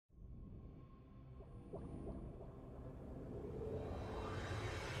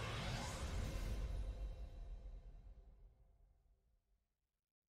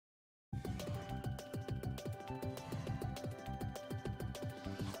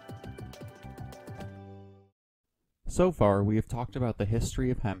So far, we have talked about the history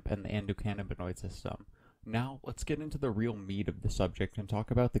of hemp and the endocannabinoid system. Now, let's get into the real meat of the subject and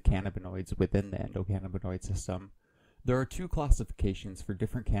talk about the cannabinoids within the endocannabinoid system. There are two classifications for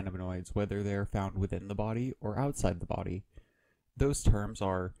different cannabinoids, whether they are found within the body or outside the body. Those terms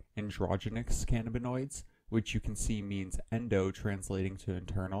are endogenous cannabinoids, which you can see means endo translating to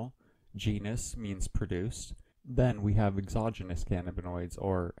internal, genus means produced. Then we have exogenous cannabinoids,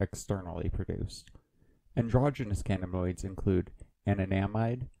 or externally produced. Androgynous cannabinoids include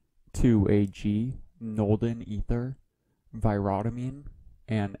anandamide, 2-AG, nolden ether, virotamine,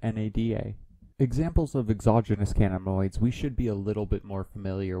 and NADA. Examples of exogenous cannabinoids we should be a little bit more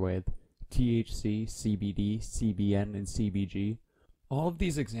familiar with: THC, CBD, CBN, and CBG. All of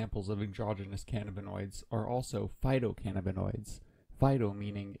these examples of exogenous cannabinoids are also phytocannabinoids, phyto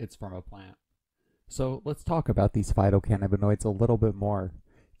meaning it's from a plant. So let's talk about these phytocannabinoids a little bit more.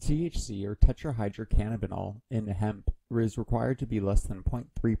 THC, or tetrahydrocannabinol, in hemp is required to be less than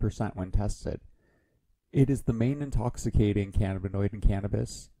 0.3% when tested. It is the main intoxicating cannabinoid in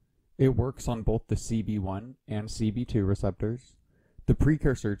cannabis. It works on both the CB1 and CB2 receptors. The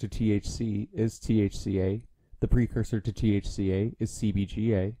precursor to THC is THCA. The precursor to THCA is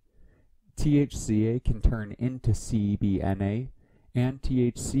CBGA. THCA can turn into CBNA, and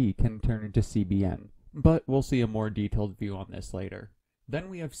THC can turn into CBN, but we'll see a more detailed view on this later. Then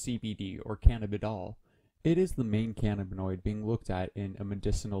we have CBD, or cannabidiol. It is the main cannabinoid being looked at in a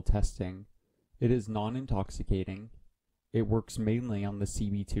medicinal testing. It is non-intoxicating. It works mainly on the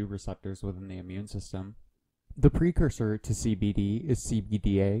CB2 receptors within the immune system. The precursor to CBD is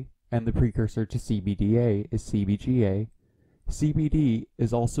CBDA, and the precursor to CBDA is CBGA. CBD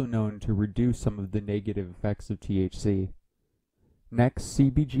is also known to reduce some of the negative effects of THC. Next,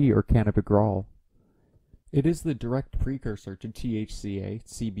 CBG, or cannabidiol. It is the direct precursor to THCA,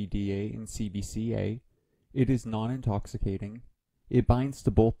 CBDA, and CBCA. It is non-intoxicating. It binds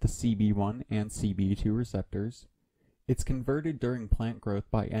to both the CB1 and CB2 receptors. It's converted during plant growth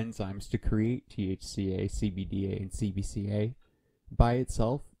by enzymes to create THCA, CBDA, and CBCA. By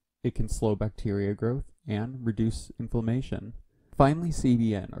itself, it can slow bacteria growth and reduce inflammation. Finally,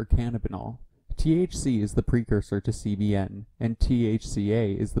 CBN, or cannabinol. THC is the precursor to CBN, and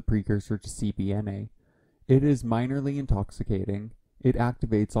THCA is the precursor to CBNA. It is minorly intoxicating. It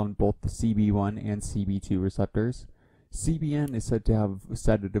activates on both the CB1 and CB2 receptors. CBN is said to have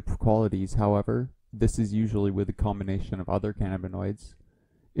sedative qualities, however, this is usually with a combination of other cannabinoids.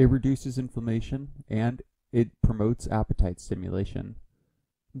 It reduces inflammation, and it promotes appetite stimulation.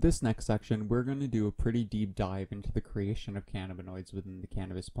 This next section, we're going to do a pretty deep dive into the creation of cannabinoids within the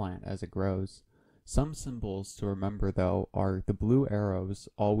cannabis plant as it grows. Some symbols to remember, though, are the blue arrows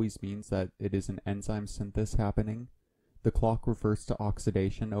always means that it is an enzyme synthesis happening, the clock refers to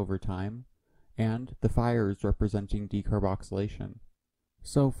oxidation over time, and the fire is representing decarboxylation.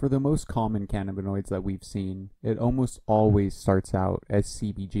 So for the most common cannabinoids that we've seen, it almost always starts out as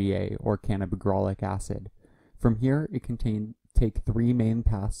CBGA, or cannabidiolic acid. From here, it can take three main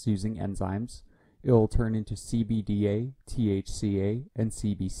paths using enzymes. It will turn into CBDA, THCA, and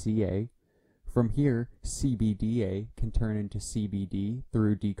CBCA. From here, CBDA can turn into CBD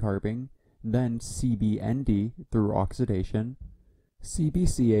through decarbing, then CBND through oxidation.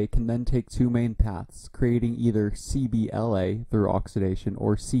 CBCA can then take two main paths, creating either CBLA through oxidation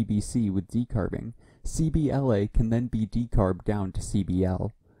or CBC with decarbing. CBLA can then be decarbed down to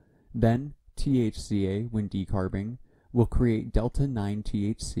CBL. Then, THCA, when decarbing, will create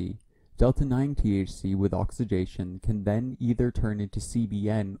delta-9-THC. Delta-9-THC with oxidation can then either turn into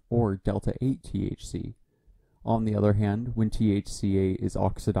CBN or delta-8-THC. On the other hand, when THCA is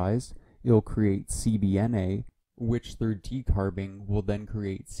oxidized, it will create CBNA, which through decarbing will then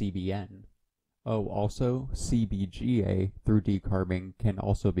create CBN. Oh, also, CBGA through decarbing can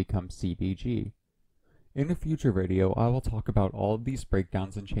also become CBG. In a future video, I will talk about all of these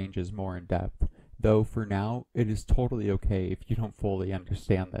breakdowns and changes more in depth, though for now, it is totally okay if you don't fully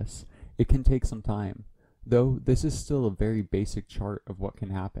understand this. It can take some time, though this is still a very basic chart of what can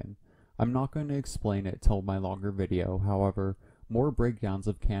happen. I'm not going to explain it till my longer video, however, more breakdowns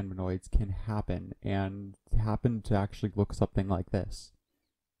of cannabinoids can happen, and happen to actually look something like this.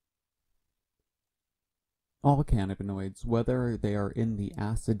 All cannabinoids, whether they are in the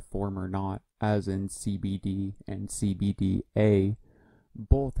acid form or not, as in CBD and CBDA,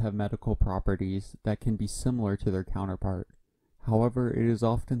 both have medical properties that can be similar to their counterpart. However, it is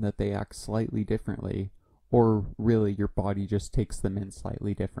often that they act slightly differently, or really your body just takes them in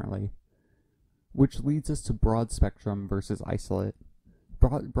slightly differently. Which leads us to broad spectrum versus isolate.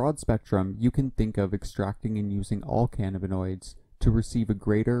 Broad spectrum, you can think of extracting and using all cannabinoids to receive a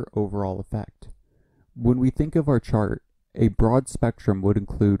greater overall effect. When we think of our chart, a broad spectrum would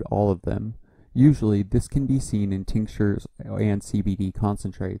include all of them. Usually, this can be seen in tinctures and CBD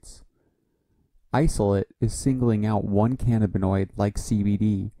concentrates. Isolate is singling out one cannabinoid like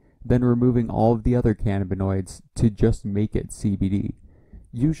CBD, then removing all of the other cannabinoids to just make it CBD.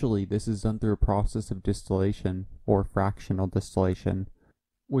 Usually, this is done through a process of distillation or fractional distillation,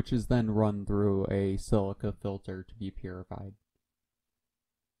 which is then run through a silica filter to be purified.